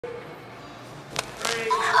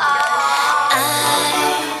I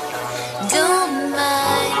don't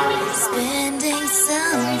mind spending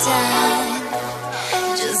some time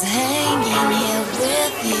just hanging here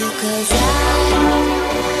with you, 'cause I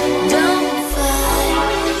don't find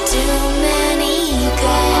too many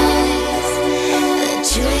guys that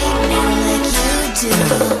treat me like you do.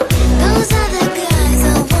 Those are the guys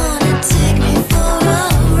I wanna take me for a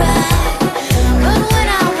ride, but when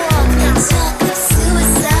I walk they talk of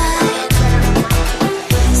suicide.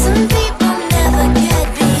 Some people never get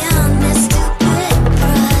beyond their stupid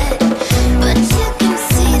pride, but you can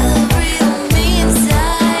see the real me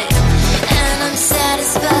inside, and I'm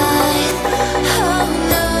satisfied. Oh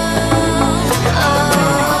no,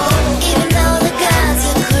 oh, even though the guys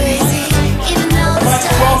are crazy, even though the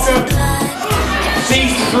stars are blind.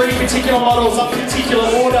 These three particular models of particular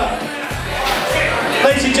order.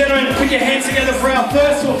 Ladies and gentlemen, put your hands together for our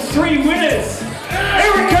first of three winners.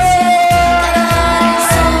 Erica!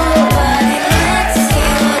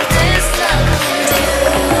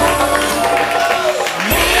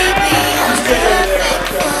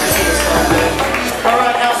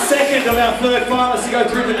 Alright, our second of our third finalists to go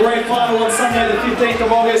through the grand final on Sunday the 15th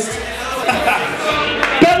of August.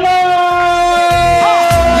 Bella!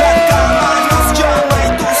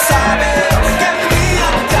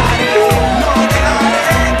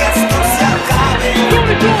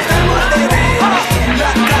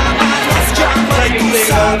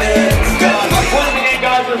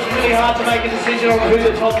 To make a decision on who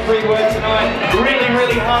the top three were tonight.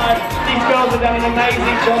 Really hard. These girls have done an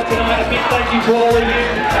amazing job tonight. A big thank you to all of you.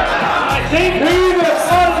 I think who the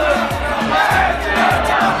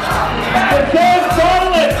third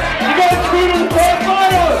finalist to go through to the third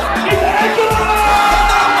final is Angela!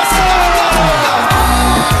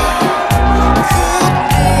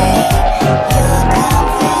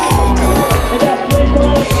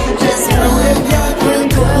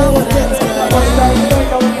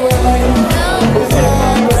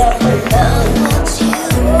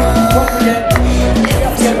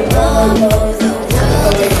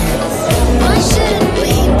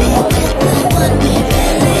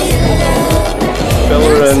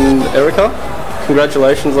 Bella and Erica,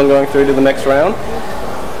 congratulations on going through to the next round.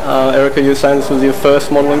 Erica, you were saying this was your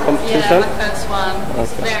first modelling competition? Yeah, my first one. It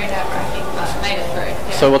was very nerve-wracking, but made it through.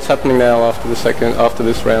 Yeah. So what's happening now after this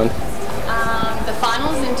round? The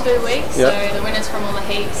finals in 2 weeks, so the winners from all the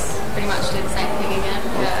heats pretty much do the same thing again.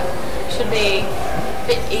 Yeah. Should be a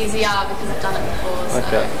bit easier because I've done it before, so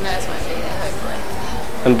nerves won't be there, hopefully.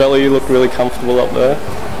 And Bella, you look really comfortable up there.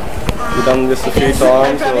 You've done this a few times?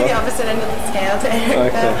 I'm probably the opposite end of the scale to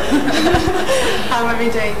Erica. Okay. I've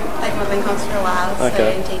been doing like modelling comps for a while, so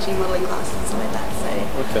and teaching modelling classes and stuff like that.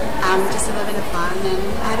 So just a little bit of fun. And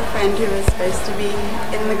I had a friend who was supposed to be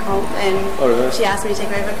in the comp, and she asked me to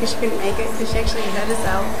take over because she couldn't make it because she actually hurt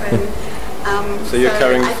herself. And so you're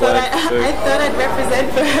carrying the flag too. I thought I'd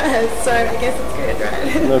represent for her, so I guess it's good,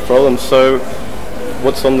 right? No problem. So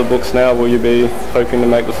what's on the books now? Will you be hoping to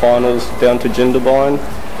make the finals down to Jindabyne?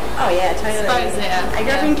 Oh yeah, totally. I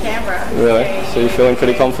grew up in Canberra. Really? So you're feeling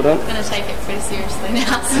pretty confident? I'm going to take it pretty seriously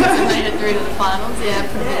now since I made it through to the finals. Yeah,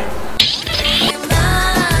 pretty good.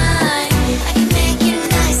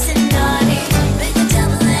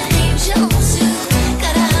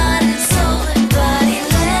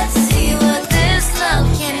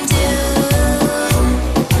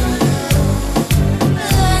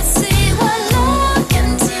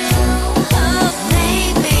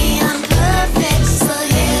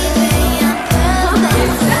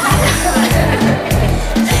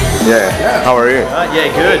 Yeah, how are you? Yeah,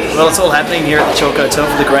 good. Well, it's all happening here at the Chalk Hotel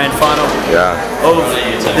for the grand final of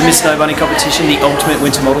the Miss Snow Bunny competition, the Ultimate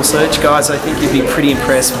Winter Model Search. Guys, I think you'd be pretty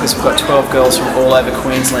impressed because we've got 12 girls from all over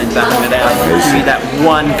Queensland battling it out. You need that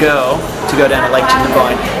one girl to go down to Lake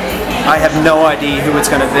Jindabyne. I have no idea who it's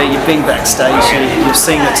going to be. You've been backstage, you've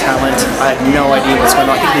seen the talent. I have no idea what's going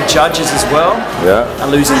on. I think the judges as well are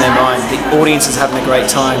losing their mind. The audience is having a great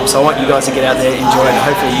time. So I want you guys to get out there, enjoy it, and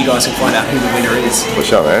hopefully you guys can find out who the winner is. For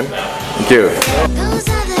sure, man. Thank you. Those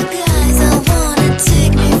are the guys I wanna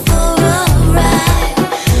take me for a ride,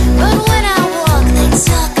 but when I walk they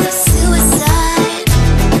talk of suicide.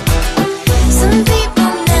 Some people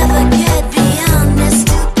never get beyond their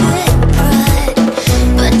stupid pride,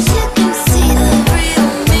 but you can see the real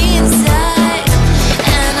me inside,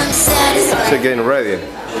 and I'm satisfied. So getting ready.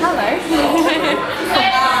 Hello.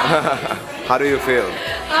 How do you feel?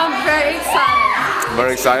 I'm very excited.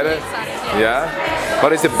 Very excited? Yeah?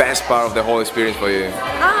 What is the best part of the whole experience for you?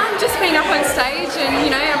 Just being up on stage and, you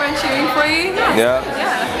know, everyone cheering for you. Yeah?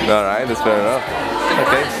 Alright, that's fair enough.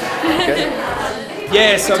 Okay.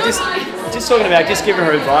 Yeah, so just talking about just giving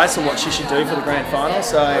her advice on what she should do for the grand final.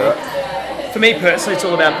 So, for me personally, it's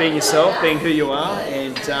all about being yourself, being who you are,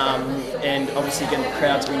 and obviously getting the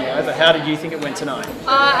crowd to win you over. How did you think it went tonight?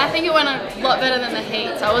 I think it went a lot better than the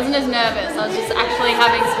heats. I wasn't as nervous. I was just actually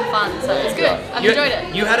having some fun, so it was good. I've enjoyed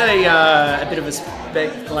it. You had a bit of an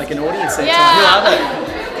audience that time. Who are they?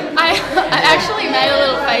 I actually made a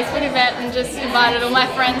little Facebook event and just invited all my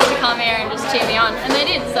friends to come here and just cheer me on, and they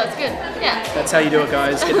did, so it's good. Yeah. That's how you do it,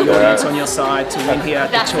 guys. Get the audience on your side to win here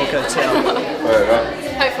at the Chalk Hotel.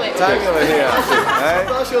 Hopefully it's Take over here. I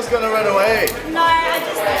thought she was going to run away. No, I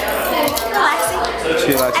just relaxing.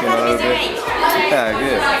 Chillaxing a little bit. Yeah,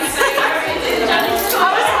 good. I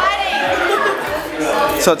was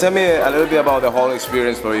hiding. So tell me a little bit about the whole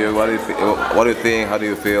experience for you. What do you think? How do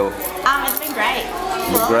you feel? It's been great.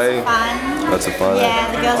 Great. Fun. Lots of fun.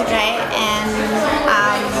 Yeah, the girls are great, and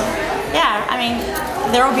yeah, I mean,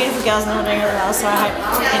 they're all beautiful girls and they're all doing really well. So I hope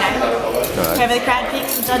whoever the crowd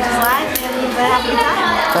picks, the judges like, and they have a good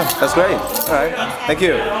time. Oh, that's great. All right. Thank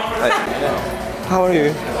you. How are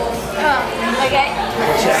you? okay.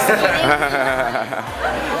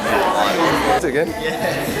 Again?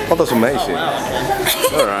 Oh, that's amazing.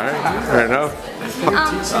 All right. Fair enough. You go to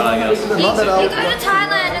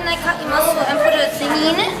Thailand and they cut your muscle and put a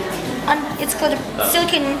thingy in it. It's called a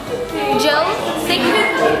silicone gel thing.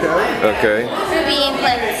 Okay. Ruby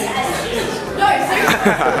implants.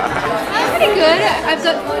 I'm pretty good. I've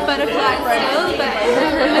got butterfly still, but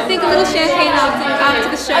I think a little champagne after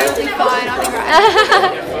the show will be fine. I'll be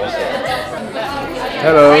right.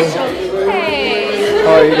 Hello. Hey.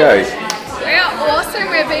 How are you guys? We're awesome.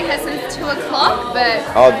 We've been here since 2 o'clock, but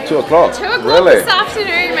 2 o'clock. 2 o'clock Really? this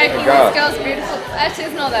afternoon, making these girls beautiful. Actually,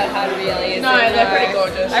 it's not that hard, really. Is No, it? they're pretty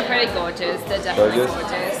gorgeous. They're pretty gorgeous. They're definitely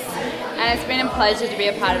gorgeous. And it's been a pleasure to be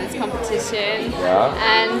a part of this competition. Yeah.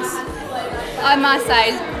 And I must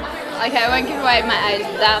say, okay, I won't give away my age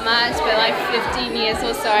that much, but like 15 years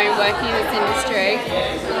or so in working in this industry,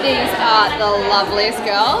 these are the loveliest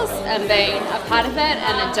girls, and being a part of it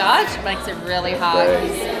and a judge makes it really hard.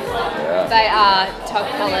 They are top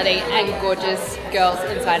quality and gorgeous girls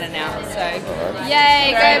inside and out. So,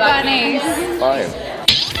 yay, go bunnies! Fine.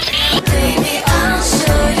 Baby, I'll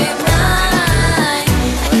show you mine. I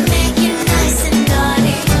can make you nice and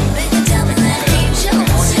naughty. Baby, tell me that angel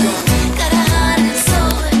too. Got a heart and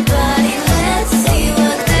soul and body. Let's see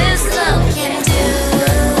what this love can do.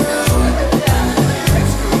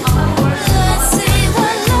 Let's see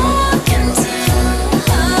what love can do.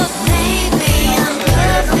 Oh, baby, I'm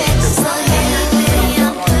perfect. So baby,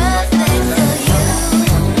 I'm perfect for you.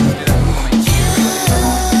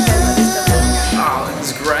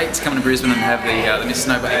 It's great to come to Brisbane and have the Miss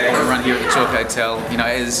Snowbody run here at the Chalk Hotel. You know,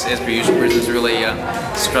 as per usual, Brisbane's really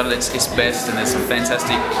strutted its best, and there's some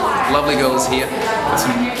fantastic, lovely girls here with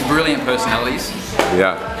some brilliant personalities.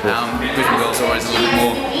 Yeah. Brisbane girls are always a little bit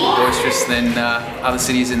more boisterous than other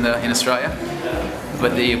cities in Australia,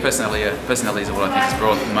 but the personalities are what I think has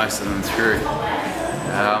brought most of them through.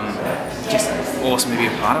 Just awesome to be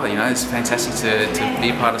a part of it. You know, it's fantastic to be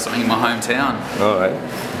a part of something in my hometown. All right.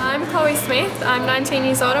 I'm Chloe Smith. I'm 19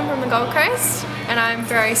 years old. I'm from the Gold Coast, and I'm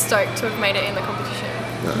very stoked to have made it in the competition.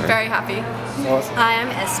 Very happy. Awesome. Hi, I'm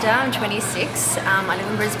Esther. I'm 26. I live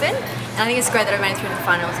in Brisbane, and I think it's great that I made it through the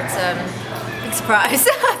finals. It's a big surprise.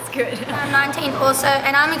 It's good. I'm 19 also,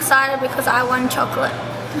 and I'm excited because I won chocolate.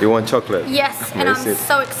 You want chocolate? Yes, and I'm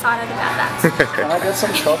so excited about that. Can I get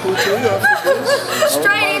some chocolate too after this?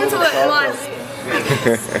 Straight into it once.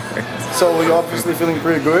 So we're obviously feeling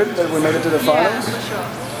pretty good that we made it to the finals? Yeah, for sure.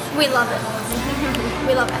 We love it.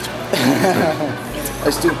 We love our chocolate. Are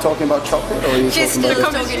you still talking about chocolate, or are you Just talking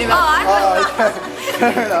about... talking about... okay.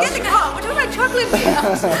 Fair enough. Get the car. We're talking about chocolate here.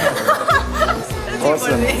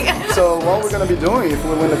 Awesome. So what we're going to be doing if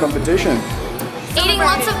we win the competition? Eating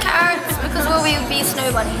lots of carrots because we'll be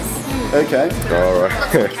snow bunnies. Okay. All right.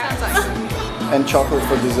 And chocolate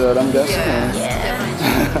for dessert, I'm guessing?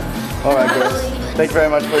 Yeah. All right, girls. Thank you very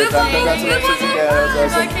much for your time. Congratulations again. That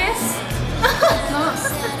was awesome.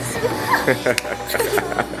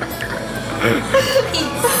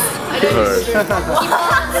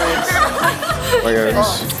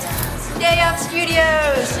 Day Up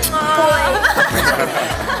Studios.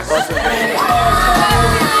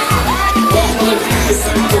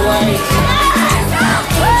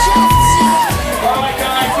 Alright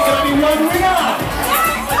guys, there's going to be one winner!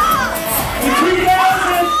 In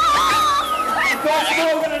 2000! First of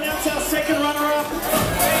all, we're going to announce our second runner-up.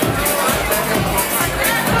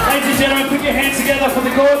 Ladies and gentlemen, put your hands together for the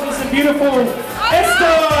gorgeous and beautiful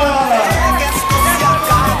Esther!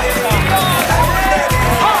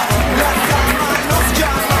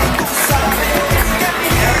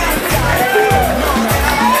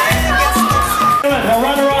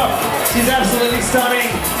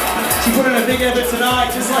 stunning. She put in a big effort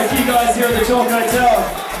tonight, just like you guys here at the Chalk Hotel.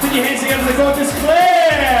 Put your hands together for the gorgeous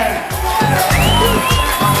Claire!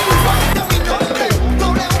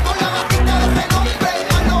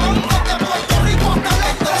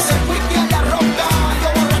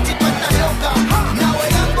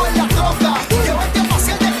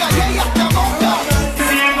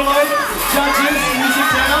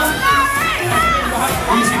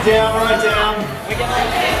 Down, right down.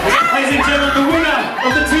 Ladies and gentlemen, the winner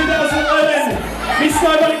of the 2011 Miss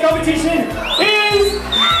Snowboarding competition is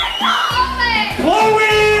Chloe!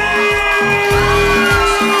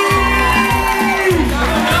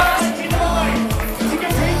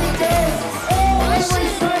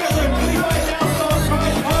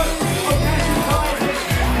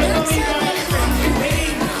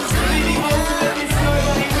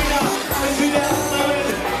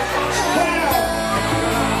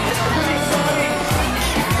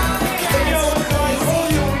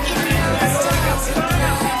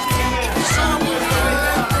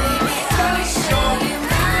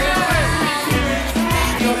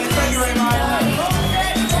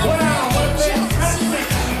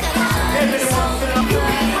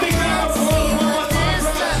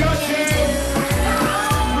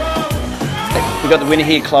 We've got the winner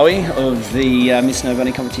here, Chloe, of the Miss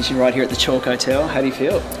Snowboarding competition right here at the Chalk Hotel. How do you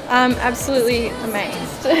feel? Absolutely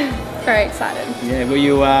amazed. Very excited. Yeah, were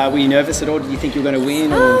you nervous at all? Did you think you were going to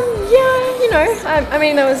win? Or? Yeah, you know, I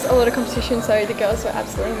mean there was a lot of competition, so the girls were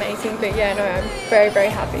absolutely amazing. But yeah, no, I'm very, very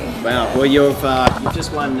happy. Wow. Well, you've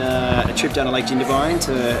just won a trip down to Lake Jindabyne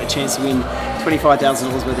to a chance to win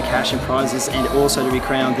 $25,000 worth of cash and prizes, and also to be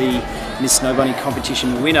crowned the Miss Snowboarding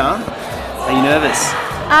competition winner. Are you nervous?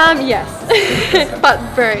 Yes, but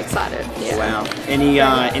very excited. Yeah. Wow.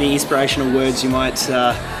 Any inspirational words you might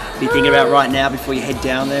be thinking about right now before you head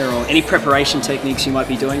down there, or any preparation techniques you might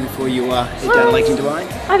be doing before you head down to Lake Jindabyne?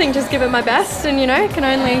 I think just give it my best, and you know, can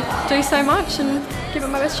only do so much, and give it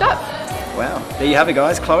my best shot. Wow. There you have it,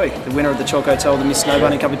 guys. Chloe, the winner of the Chalk Hotel, the Miss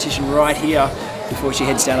Snowboarding competition, right here before she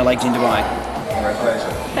heads down to Lake Jindabyne.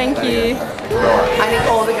 Congratulations. Thank you. I think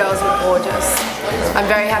all the girls were gorgeous. I'm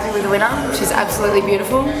very happy with the winner. She's absolutely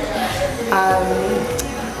beautiful.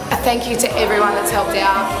 A thank you to everyone that's helped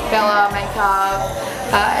out. Bella Makeup,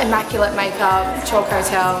 Immaculate Makeup, Chalk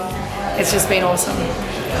Hotel. It's just been awesome.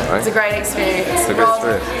 Right. It's a great experience. It's a great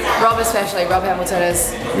experience. Rob especially, Rob Hamilton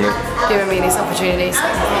has given me this opportunity. So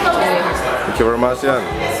thank you very much, Jan.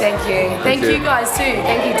 Thank you. Thank you guys too.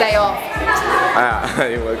 Thank you, day off.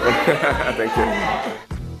 You're welcome. Thank you.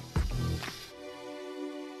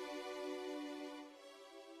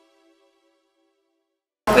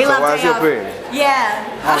 We love what's your queen? Yeah.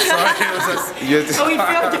 Oh, sorry.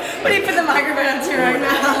 We put the microphone up to your own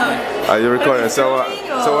mouth. Are you recording? So what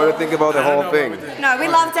do you think about the whole thing? No, we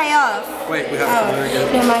love day off. Wait, we have to do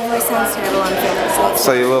it. No, my voice sounds terrible on film.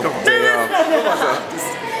 So you love day off.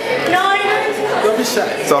 No, don't be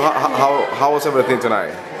shy. So how was everything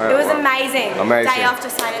tonight? It was amazing. Amazing. Day off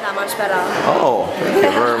just made it that much better. Oh,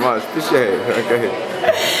 thank you very much. Appreciate it. Okay.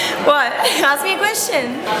 What? Ask me a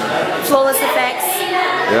question. Flawless effects.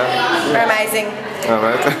 Yeah. They're amazing.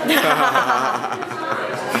 Alright.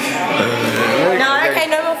 No, okay,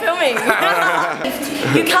 no more filming.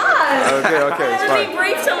 You can't. Okay, it's I fine. want to be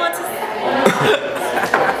briefed on what to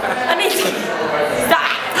I need to stop.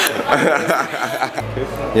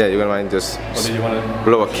 Yeah, you wouldn't mind just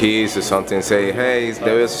blow a kiss or something, say, hey, it's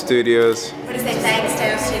Deo Studios. What is it? Thanks,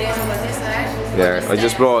 Deo Studios, and what's this, though? Yeah, or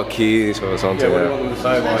just blow a kiss or something. Yeah, what do you want them to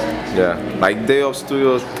say, like? Yeah, like Deo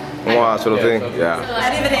Studios, sort of thing. Yeah.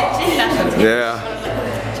 Yeah.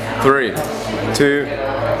 3, 2,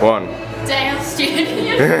 1. Deo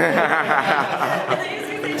Studios.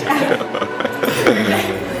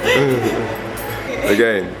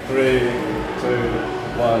 Again. 3, 2,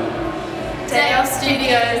 1. Deo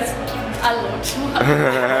Studios. I love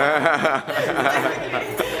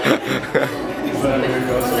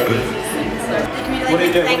What do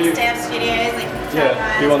you get? Thanks, Deo Studios.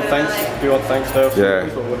 Yeah. Do you want thanks? Do you want thanks, Deo? Yeah.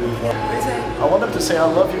 I want them to say, I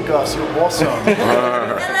love you guys, you're awesome. I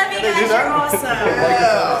love you guys, you're awesome.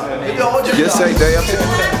 Yeah. Just say Deo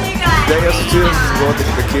Studios, go to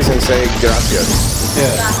the kiss and say gracias.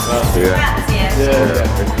 Yeah. Yeah.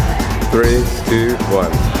 3, 2,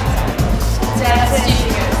 1.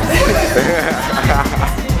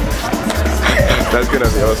 That's gonna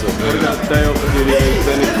be awesome. Deo Studios,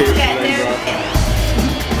 then it keeps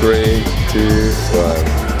 3, 2, 1.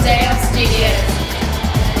 Deo Studios.